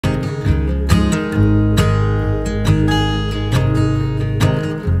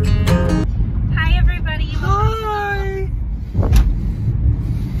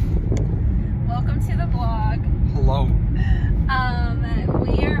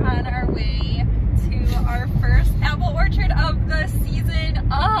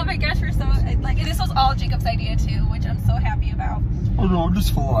No, I'm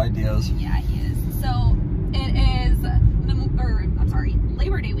just full of ideas. Yeah, he is. So it is,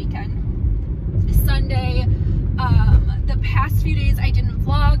 Labor Day weekend. Sunday. The past few days I didn't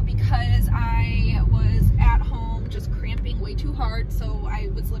vlog because I was at home just cramping way too hard. So I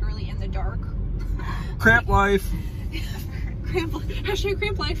was literally in the dark. Cramp life. Hashtag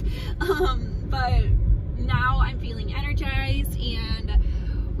cramp life. But now I'm feeling energized and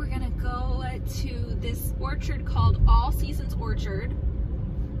we're gonna go to this orchard called All Seasons Orchard.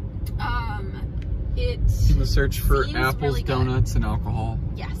 It's in the search for apples, really donuts, and alcohol.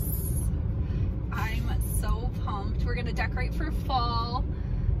 Yes. I'm so pumped. We're gonna decorate for fall.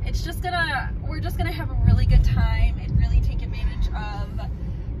 We're just gonna have a really good time and really take advantage of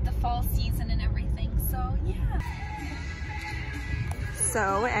the fall season and everything. So yeah.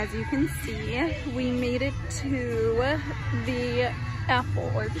 So as you can see, we made it to the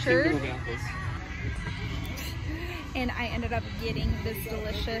apple orchard. And I ended up getting this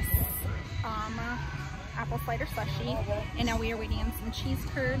delicious apple cider slushy. And now we are waiting on some cheese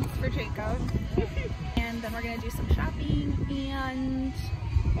curds for Jacob. And then we're gonna do some shopping and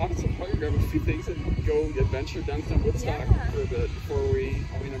Honestly, probably grab a few things and go adventure downtown Woodstock for a bit before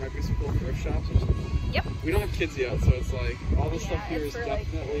there might be some cool thrift shops or something. Yep. We don't have kids yet, so it's like all this stuff here is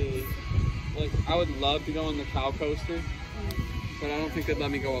definitely like I would love to go on the cow coaster, but I don't think they'd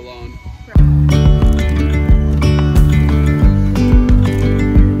let me go alone.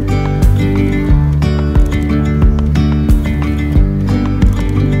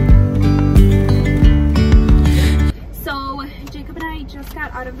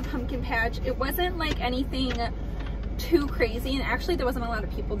 Out of the pumpkin patch. It wasn't like anything too crazy, and actually there wasn't a lot of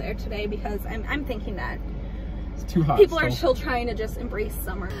people there today because I'm thinking that it's too hot. People are still trying to just embrace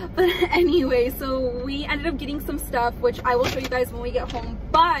summer. But anyway, so we ended up getting some stuff which I will show you guys when we get home,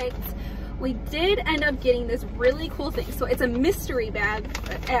 but we did end up getting this really cool thing. So it's a mystery bag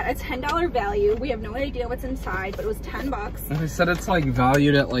at a $10 value. We have no idea what's inside, but it was 10 bucks. And they said it's like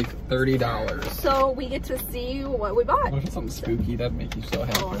valued at like $30. So we get to see what we bought. What if it's something spooky? That'd make you so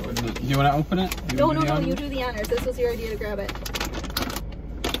happy, wouldn't it? Do you want to open it? No, you do the honors. This was your idea to grab it.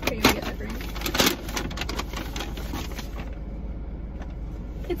 Here, you get that for me.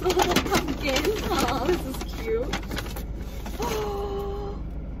 It's a little pumpkin. Oh, this is cute.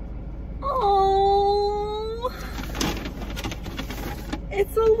 Oh,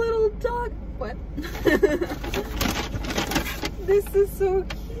 it's a little dog. What? This is so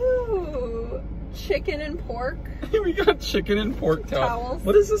cute. Chicken and pork. We got chicken and pork towels.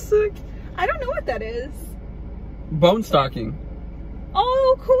 What is this thing? I don't know what that is. Bone stocking.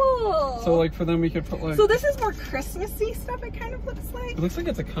 Oh, cool. So like for them we could put like... So this is more Christmassy stuff, it kind of looks like. It looks like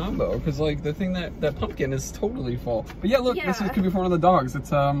it's a combo because like the thing that pumpkin is totally full. But yeah, look, this could be for one of the dogs.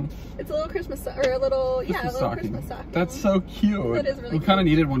 It's a little Christmas, or a little, Christmas stocking. That's so cute. That is really cute. We kind of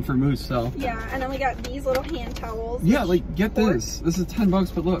needed one for Moose, so. Yeah, and then we got these little hand towels. Yeah, like get this. This is 10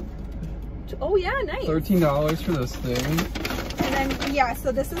 bucks, but look. Oh yeah, nice. $13 for this thing. And then, yeah,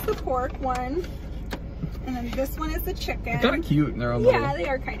 so this is the pork one. And then this one is the chicken. They're kind of cute. They're yeah, they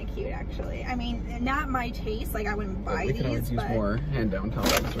are kind of cute, actually. I mean, not my taste. Like, I wouldn't buy these, but... use more hand-down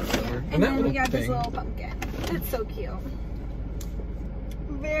towels or whatever. And then we got this little pumpkin. It's so cute.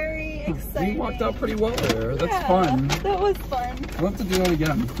 Very exciting. We walked out pretty well there. That's fun. That was fun. We'll have to do that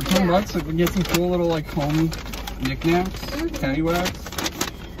again. For 10 bucks, like, we can get some cool little, like, home knickknacks,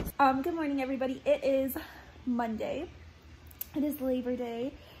 paddywhacks. Good morning, everybody. It is Monday. It is Labor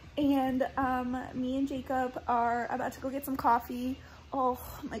Day. And me and Jacob are about to go get some coffee. Oh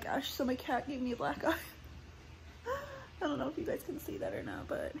my gosh, so my cat gave me a black eye. I don't know if you guys can see that or not,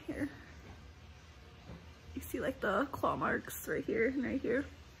 but here. You see like the claw marks right here and right here.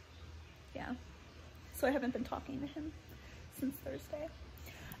 Yeah. So I haven't been talking to him since Thursday.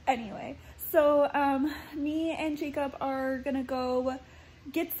 Anyway, so me and Jacob are gonna go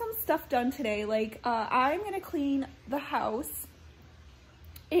get some stuff done today. Like I'm gonna clean the house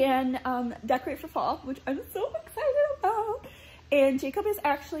and decorate for fall, which I'm so excited about. And Jacob is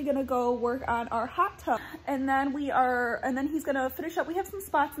actually gonna go work on our hot tub. And then he's gonna finish up. We have some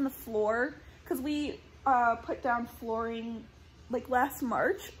spots in the floor because we put down flooring like last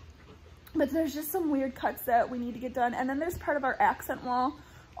March, but there's just some weird cuts that we need to get done. And then there's part of our accent wall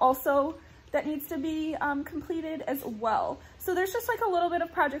also that needs to be completed as well. So there's just like a little bit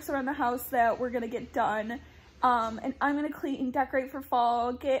of projects around the house that we're gonna get done. And I'm gonna clean and decorate for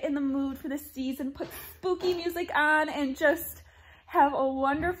fall, get in the mood for the season, put spooky music on, and just have a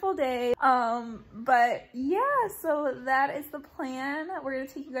wonderful day. But yeah, so that is the plan. We're gonna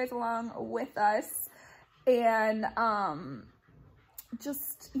take you guys along with us and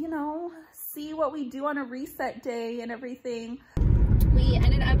just, you know, see what we do on a reset day and everything. we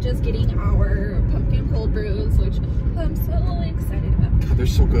ended up just getting our pumpkin cold brews, which I'm so excited about. God, they're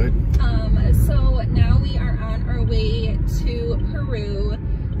so good. So now we are on our way to Peru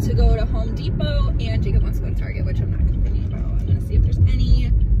to go to Home Depot, and Jacob wants to go to Target, which I'm not complaining about. I'm gonna see if there's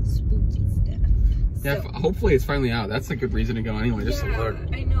any spooky stuff. Yeah, hopefully it's finally out. That's a good reason to go anyway, just to look.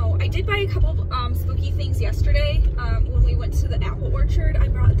 I know. I did buy a couple spooky things yesterday. When we went to the apple orchard, I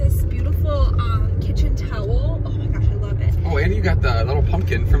brought this beautiful kitchen towel. Oh my gosh, I love it. Oh, and you got the little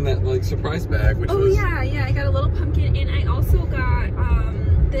pumpkin from that like surprise bag, which was... yeah, I got a little pumpkin, and I also got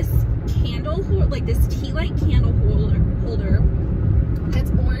this candle holder, like this tea light candle holder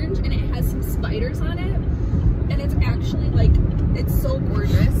that's orange, and it has some spiders on it, and it's actually like, it's so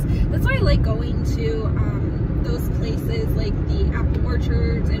gorgeous. That's why I like going to those places like the apple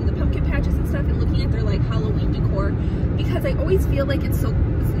orchards and the pumpkin patches and stuff, and looking at their like Halloween decor, because I always feel like it's so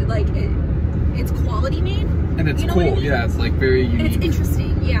like it's quality made, and it's cool. I mean? Yeah, it's like very unique. And it's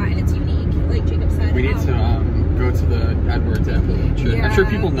interesting. Yeah, and it's unique, like Jacob said. We need to go to the Edwards apple orchard. Yeah. I'm sure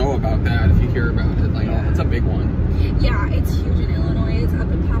people know about that if you hear about it. Like, it's a big one. Yeah, it's huge in Illinois. It's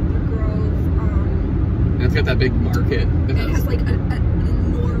up in Poplar Grove. And it's got that big market. It has like an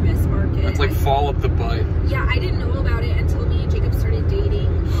enormous market. It's like fall up the butt. Yeah, I didn't know about it until me and Jacob started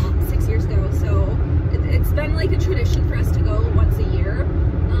dating 6 years ago. So it's been like a tradition for us to go once a year.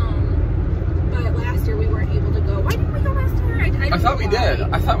 But last year we weren't able to go. Why didn't we go last year? I thought we did.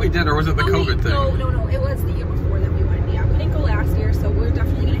 I thought we did, or was it the COVID thing? No. It was the year before that we went. Yeah, we didn't go last year, so we're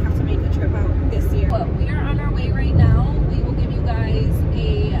definitely going to have to make the trip out this year. But we are on our way right now. We will give you guys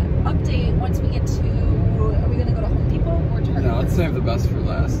a update once we get to, are we going to go to Home Depot or Target? No, let's save the best for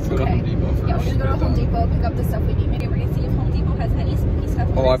last. Let's go to Home Depot first. Yeah, we're going to go to Home Depot, pick up the stuff we need. Maybe we're going to see if Home Depot has any spooky stuff.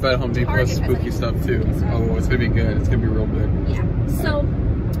 Oh, I bet Home Depot has spooky stuff too. Oh, it's going to be good. It's going to be real good. Yeah, so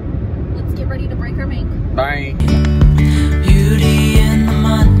let's get ready to break our bank. Bye. Beauty in the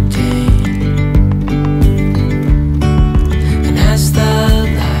mundane, and as the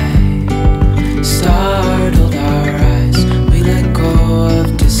light startled our eyes, we let go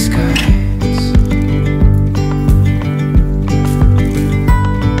of disguise.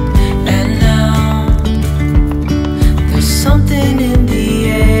 And now there's something in the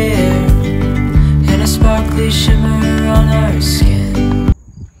air, and a sparkly shimmer on our skin.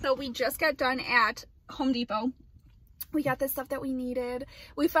 So we just got done at Home Depot. We got the stuff that we needed.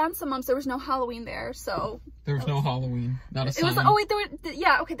 We found some there was no Halloween there, so there was no Halloween. Not a sign. It was, oh wait, there were,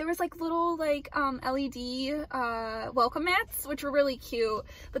 yeah, okay, there was like little like LED welcome mats, which were really cute,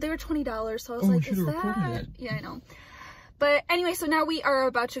 but they were $20, so I was like, is that? Yeah, I know. But anyway, so now we are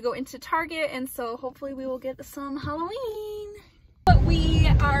about to go into Target, and so hopefully we will get some Halloween. But we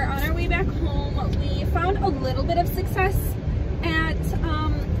are on our way back home. We found a little bit of success at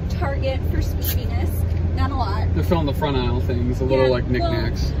Target for spookiness. Not a lot. They're filling the front aisle things, the little like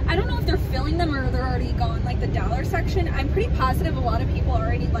knickknacks. Well, I don't know if they're filling them or they're already gone, like the dollar section. I'm pretty positive a lot of people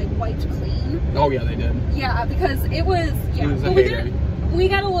already like wiped clean. Oh yeah, they did. Yeah, because it was, yeah. It was a heyday. We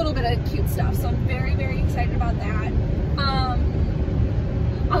got a little bit of cute stuff, so I'm very, very excited about that.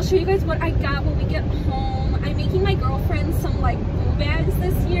 I'll show you guys what I got when we get home. I'm making my girlfriend some like boo bags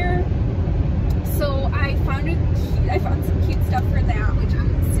this year. So I found some cute stuff for that, which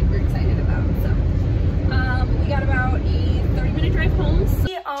I'm super excited about. So we got about a 30-minute drive home. So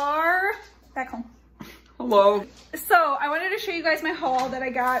we are back home. Hello. So I wanted to show you guys my haul that I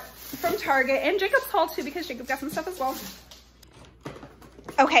got from Target, and Jacob's haul too, because Jacob got some stuff as well.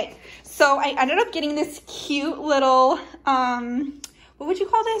 Okay, so I ended up getting this cute little, what would you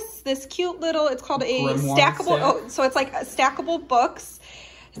call this? This cute little, it's called a stackable, oh, so it's like a stackable books.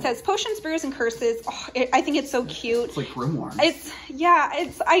 It says potions, brews, and curses. Oh, I think it's so cute. It's like grimoire. I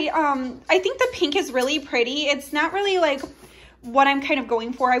think the pink is really pretty. It's not really like what I'm kind of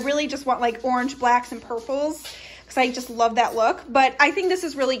going for. I really just want like orange, blacks, and purples because I just love that look. But I think this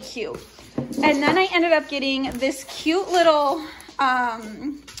is really cute. And then I ended up getting this cute little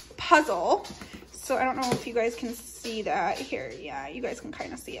puzzle. So I don't know if you guys can see that here. Yeah, you guys can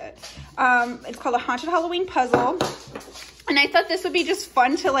kind of see it. It's called a Haunted Halloween Puzzle. And I thought this would be just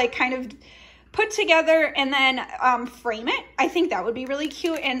fun to like kind of put together and then frame it. I think that would be really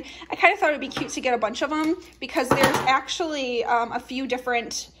cute. And I kind of thought it would be cute to get a bunch of them because there's actually a few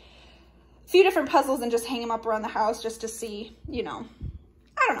different puzzles and just hang them up around the house just to see, you know,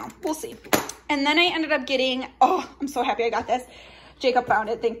 I don't know. We'll see. And then I ended up getting, oh, I'm so happy I got this. Jacob found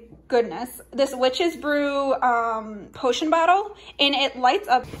it, thank goodness. This Witch's Brew potion bottle, and it lights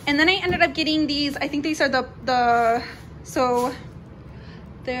up. And then I ended up getting these, I think these are so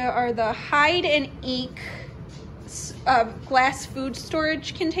there are the hide and eek glass food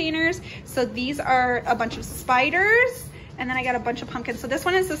storage containers. So these are a bunch of spiders, and then I got a bunch of pumpkins. So this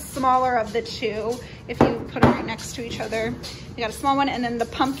one is the smaller of the two. If you put them right next to each other, you got a small one, and then the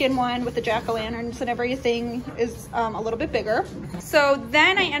pumpkin one with the jack-o'-lanterns and everything is a little bit bigger. So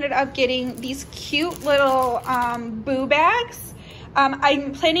then I ended up getting these cute little boo bags.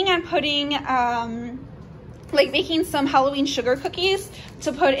 I'm planning on putting like making some Halloween sugar cookies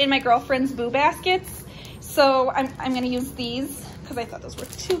to put in my girlfriend's boo baskets. So I'm gonna use these because I thought those were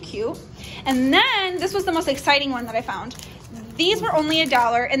too cute. And then this was the most exciting one that I found. These were only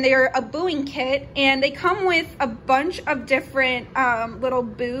 $1 and they're a booing kit, and they come with a bunch of different little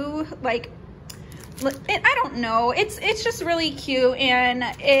boo, like, I don't know, it's just really cute, and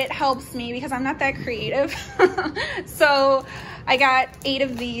it helps me because I'm not that creative. So I got 8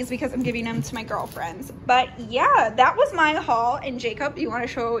 of these because I'm giving them to my girlfriends. But yeah, that was my haul. And Jacob, you want to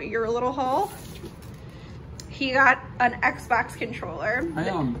show your little haul? He got an Xbox controller.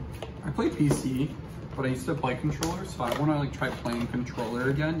 I play PC, but I used to play controller, so I want to like try playing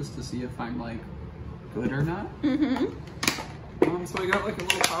controller again just to see if I'm like good or not. So I got like a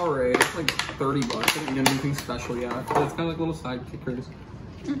little Powerade. It's like 30 bucks. I didn't get anything special yet, but it's got like little side kickers.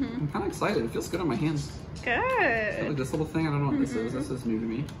 I'm kind of excited. It feels good on my hands. Good. Like this little thing, I don't know what this is. This is new to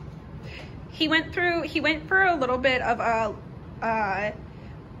me. He went for a little bit of a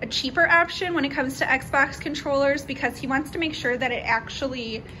cheaper option when it comes to Xbox controllers because he wants to make sure that it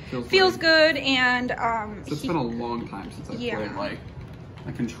actually feels good. And so it's been a long time since I've played like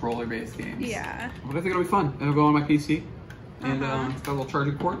a controller-based games. Yeah. But I think it'll be fun. It'll go on my PC. And it's got a little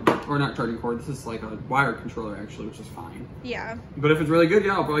charging cord, or not charging cord, this is like a wired controller actually, which is fine. Yeah. But if it's really good,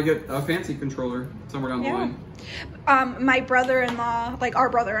 yeah, I'll probably get a fancy controller somewhere down the line. My brother-in-law, like our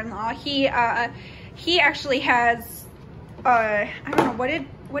brother-in-law, he actually has, I don't know, what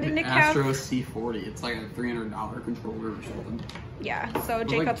did Nick have? Astro C40, it's like a $300 controller or something. Yeah, so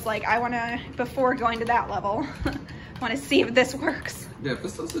Jacob's like, I want to, before going to that level, want to see if this works. Yeah, if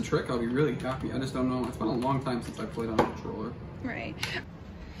this does the trick, I'll be really happy. I just don't know. It's been a long time since I played on a controller. Right.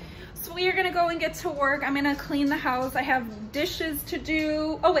 So we are going to go and get to work. I'm going to clean the house. I have dishes to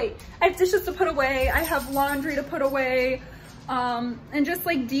do. Oh, wait. I have dishes to put away. I have laundry to put away. And just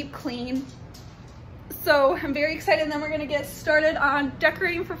like deep clean. So I'm very excited. And then we're going to get started on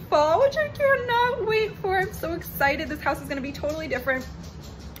decorating for fall, which I cannot wait for. I'm so excited. This house is going to be totally different.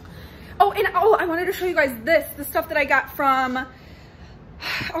 Oh, and I wanted to show you guys the stuff that I got from,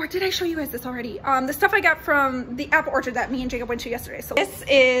 or did I show you guys this already? The stuff I got from the apple orchard that me and Jacob went to yesterday. So this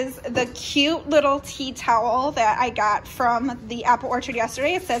is the cute little tea towel that I got from the apple orchard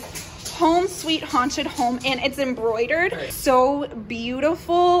yesterday. It says Home Sweet Haunted Home, and it's embroidered. So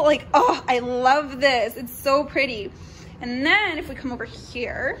beautiful. Like, oh, I love this. It's so pretty. And then if we come over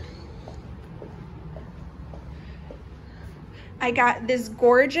here, I got this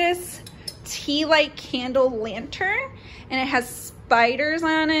gorgeous tea light candle lantern, and it has spiders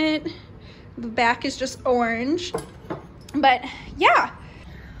on it. The back is just orange. But yeah.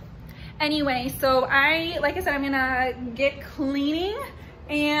 Anyway, so like I said, I'm gonna get cleaning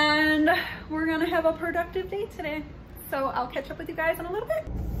and we're gonna have a productive day today. So I'll catch up with you guys in a little bit.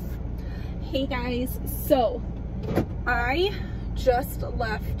 Hey guys, so I just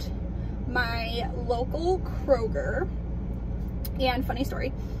left my local Kroger. And funny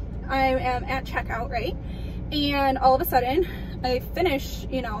story, I am at checkout, right? And all of a sudden I finish,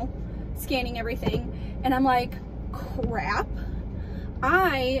 you know, scanning everything, and I'm like, crap,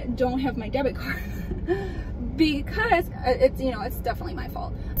 I don't have my debit card because it's, you know, it's definitely my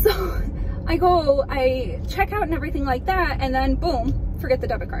fault. So I check out and everything like that, and then boom, forget the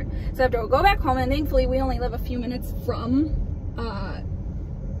debit card. So I have to go back home, and thankfully we only live a few minutes from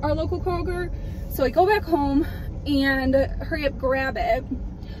our local Kroger. So I go back home and hurry up, grab it.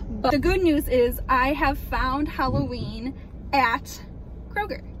 But the good news is I have found Halloween at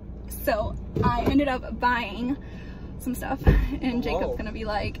Kroger. So I ended up buying some stuff, and Jacob's gonna be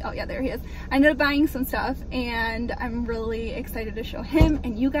like, oh yeah, there he is. I ended up buying some stuff, and I'm really excited to show him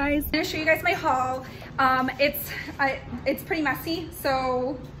and you guys. I'm gonna show you guys my haul. It's pretty messy,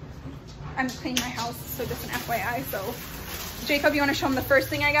 so I'm cleaning my house, so just an FYI. So Jacob, you wanna show him the first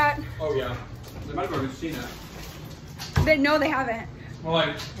thing I got? Oh yeah, they might have already seen it. No, they haven't. Well,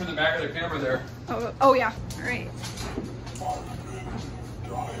 like in the back of the camera there. Oh yeah, all right.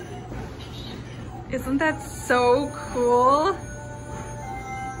 Isn't that so cool?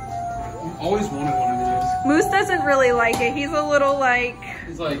 I've always wanted one of these. Moose doesn't really like it. He's a little like...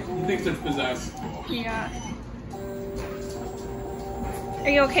 He's like, he thinks it's possessed. Yeah. Are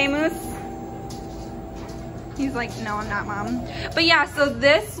you okay, Moose? He's like, no, I'm not, Mom. But yeah, so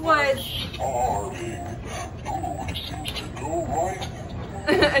this was...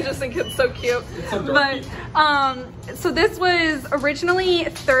 I just think it's so cute. It's so but so this was originally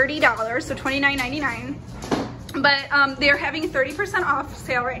 $30, so $29.99. But they're having 30% off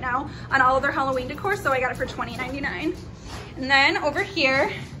sale right now on all of their Halloween decor, so I got it for $20.99. And then over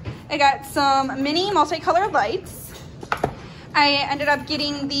here, I got some mini multicolored lights. I ended up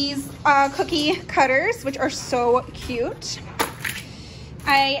getting these cookie cutters, which are so cute.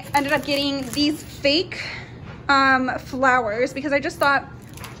 I ended up getting these fake flowers because I just thought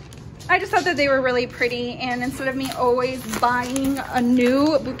that they were really pretty, and instead of me always buying a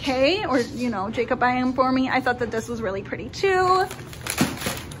new bouquet or, you know, Jacob buying them for me, I thought that this was really pretty too.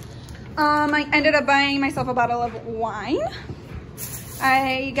 I ended up buying myself a bottle of wine.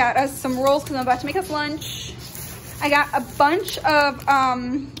 I got us some rolls because I'm about to make us lunch. I got a bunch of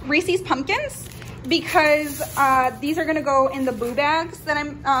Reese's pumpkins because these are gonna go in the boo bags that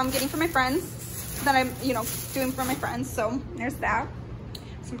I'm getting for my friends, that I'm, you know, doing for my friends. So there's that.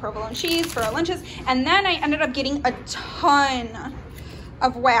 Some provolone cheese for our lunches. And then I ended up getting a ton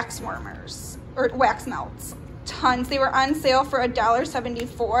of wax warmers, or wax melts. Tons. They were on sale for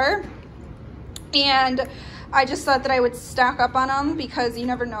 $1.74. And I just thought that I would stock up on them because you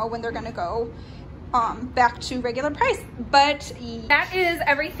never know when they're gonna go back to regular price. But that is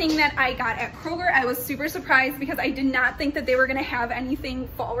everything that I got at Kroger. I was super surprised because I did not think that they were gonna have anything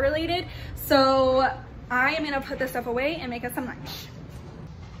fall related. So I am gonna put this stuff away and make us some lunch.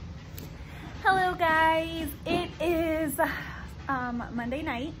 Hello guys, it is Monday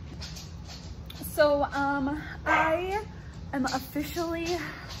night. So I am officially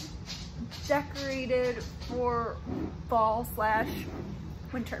decorated for fall slash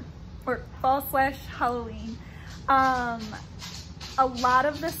winter, or fall slash Halloween. A lot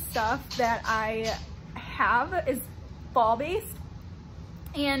of the stuff that I have is fall based,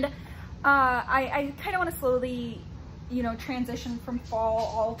 and I kind of want to slowly, you know, transition from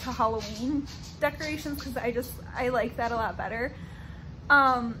fall all to Halloween decorations because I like that a lot better.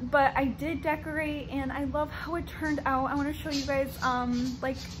 But I did decorate and I love how it turned out. I want to show you guys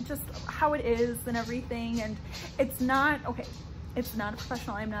like just how it is and everything. And it's not, okay, it's not a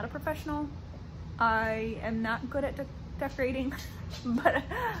professional. I'm not a professional. I am not good at decorating, but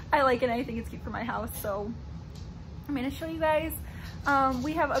I like it and I think it's cute for my house. So I'm going to show you guys.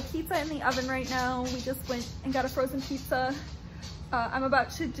 We have a pizza in the oven right now. We just went and got a frozen pizza. I'm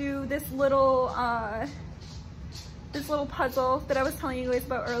about to do this little puzzle that I was telling you guys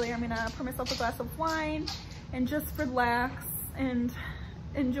about earlier. I'm gonna pour myself a glass of wine and just relax and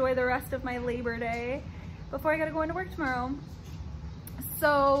enjoy the rest of my Labor Day before I gotta go into work tomorrow.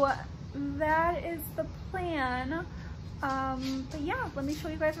 So that is the plan. But yeah, let me show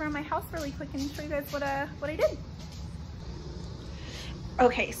you guys around my house really quick and show you guys what I did.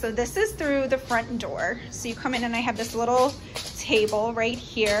 Okay, so this is through the front door. So you come in and I have this little table right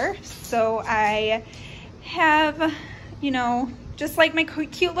here. So I have, you know, just like my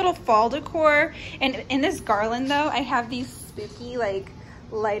cute little fall decor. And in this garland though, I have these spooky like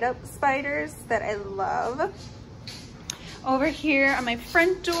light up spiders that I love. Over here on my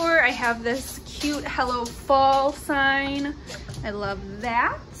front door, I have this cute Hello Fall sign. I love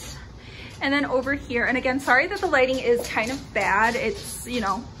that. And then over here, and again, sorry that the lighting is kind of bad. It's, you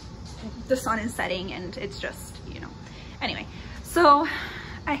know, the sun is setting and it's just, you know, anyway. So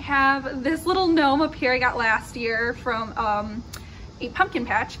I have this little gnome up here I got last year from a pumpkin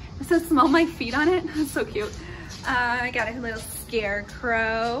patch. It says smell my feet on it. That's so cute. I got a little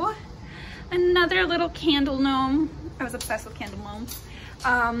scarecrow. Another little candle gnome. I was obsessed with candle gnomes.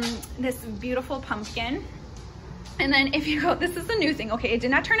 This beautiful pumpkin. And then if you go, this is the new thing. Okay, it did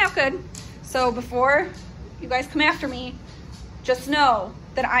not turn out good. So before you guys come after me, just know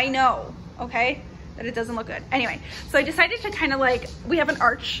that I know, okay, that it doesn't look good. Anyway, so I decided to kind of like, we have an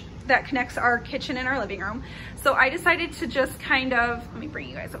arch that connects our kitchen and our living room. So I decided to just kind of, let me bring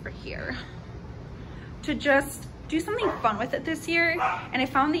you guys over here, to just do something fun with it this year. And I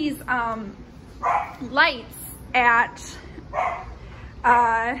found these lights at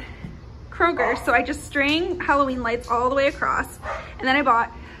Kroger. So I just string Halloween lights all the way across. And then I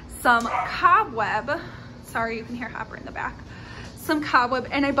bought some cobweb. Sorry, you can hear Hopper in the back. Some cobweb,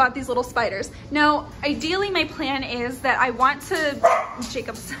 and I bought these little spiders. Now, ideally my plan is that I want to,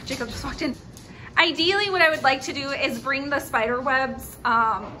 Jacob just walked in. Ideally what I would like to do is bring the spider webs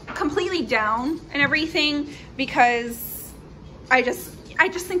completely down and everything, because I just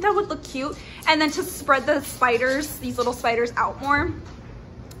think that would look cute. And then to spread the spiders, these little spiders out more.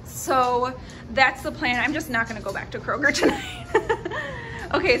 So that's the plan. I'm just not gonna go back to Kroger tonight.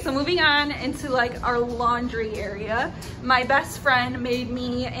 Okay, so moving on into like our laundry area. My best friend made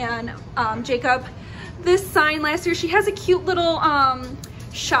me and Jacob this sign last year. She has a cute little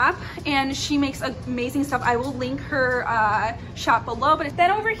shop, and she makes amazing stuff. I will link her shop below. But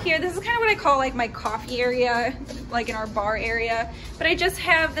then over here, this is kind of what I call like my coffee area, like in our bar area. But I just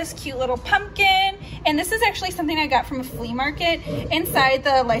have this cute little pumpkin, and this is actually something I got from a flea market. Inside,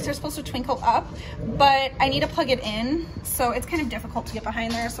 the lights are supposed to twinkle up, but I need to plug it in, so it's kind of difficult to get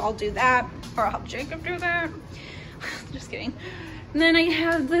behind there, so I'll do that, or I'll help Jacob do that. Just kidding. And then I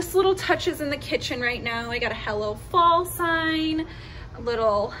have this little touches in the kitchen right now. I got a Hello Fall sign, a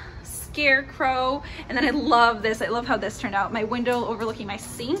little scarecrow, and then I love this. I love how this turned out. My window overlooking my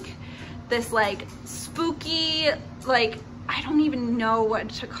sink. This like spooky, like, I don't even know what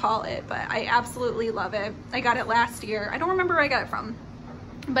to call it, but I absolutely love it. I got it last year. I don't remember where I got it from,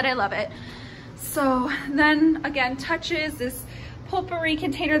 but I love it. So then again, touches, this potpourri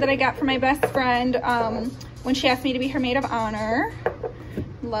container that I got from my best friend when she asked me to be her maid of honor.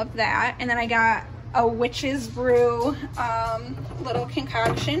 Love that. And then I got a witch's brew little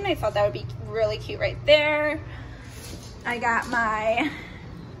concoction. I thought that would be really cute right there. I got my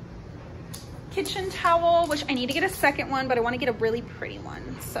kitchen towel, which I need to get a second one, but I want to get a really pretty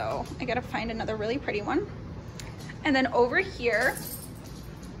one, so I gotta find another really pretty one. And then over here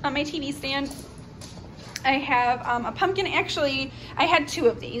on my TV stand, I have a pumpkin. Actually, I had 2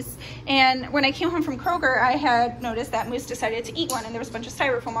 of these, and when I came home from Kroger, I had noticed that Moose decided to eat one, and there was a bunch of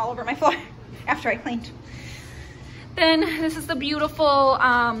styrofoam all over my floor after I cleaned. Then this is the beautiful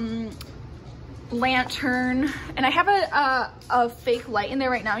lantern, and I have a fake light in there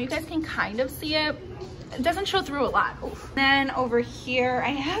right now. You guys can kind of see it. It doesn't show through a lot. Oof. Then over here, I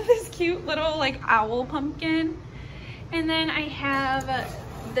have this cute little like owl pumpkin, and then I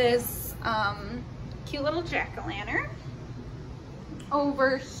have this cute little jack-o'-lantern.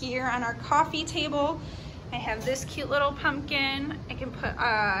 Over here on our coffee table, I have this cute little pumpkin. I can put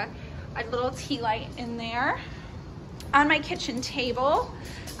a little tea light in there. On my kitchen table,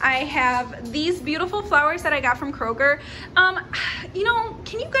 I have these beautiful flowers that I got from Kroger. You know,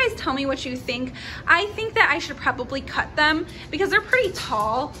 can you guys tell me what you think? I think that I should probably cut them because they're pretty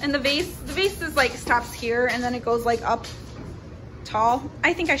tall, and the vase is like stops here and then it goes like up tall.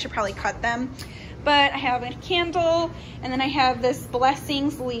 I think I should probably cut them. But I have a candle, and then I have this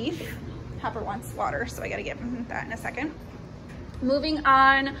blessings leaf. Hopper wants water, so I gotta get that in a second. Moving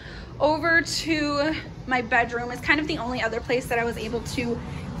on over to my bedroom is kind of the only other place that I was able to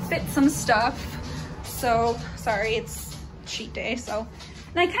fit some stuff. So sorry, it's cheat day. So,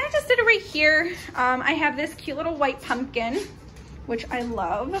 and I kind of just did it right here. I have this cute little white pumpkin, which I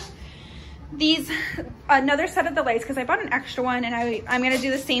love. Another set of the lights, because I bought an extra one, and I'm gonna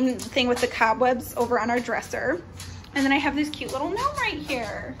do the same thing with the cobwebs over on our dresser. And then I have this cute little gnome right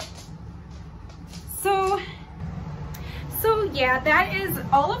here. So yeah, that is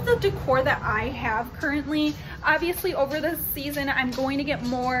all of the decor that I have currently. Obviously over the season, I'm going to get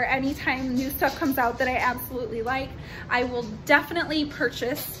more. Anytime new stuff comes out that I absolutely like, I will definitely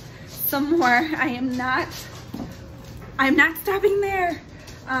purchase some more. I'm not stopping there.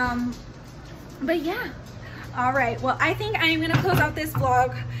 But yeah, all right, well, I think I'm gonna close out this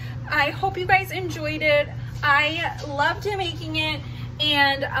vlog. I hope you guys enjoyed it. I loved making it,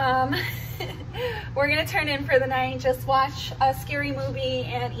 and we're gonna turn in for the night, just watch a scary movie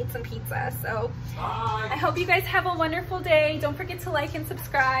and eat some pizza. So bye. I hope you guys have a wonderful day. Don't forget to like and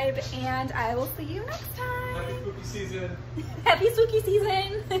subscribe, and I will see you next time. Happy spooky season. Happy spooky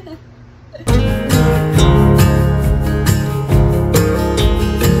season.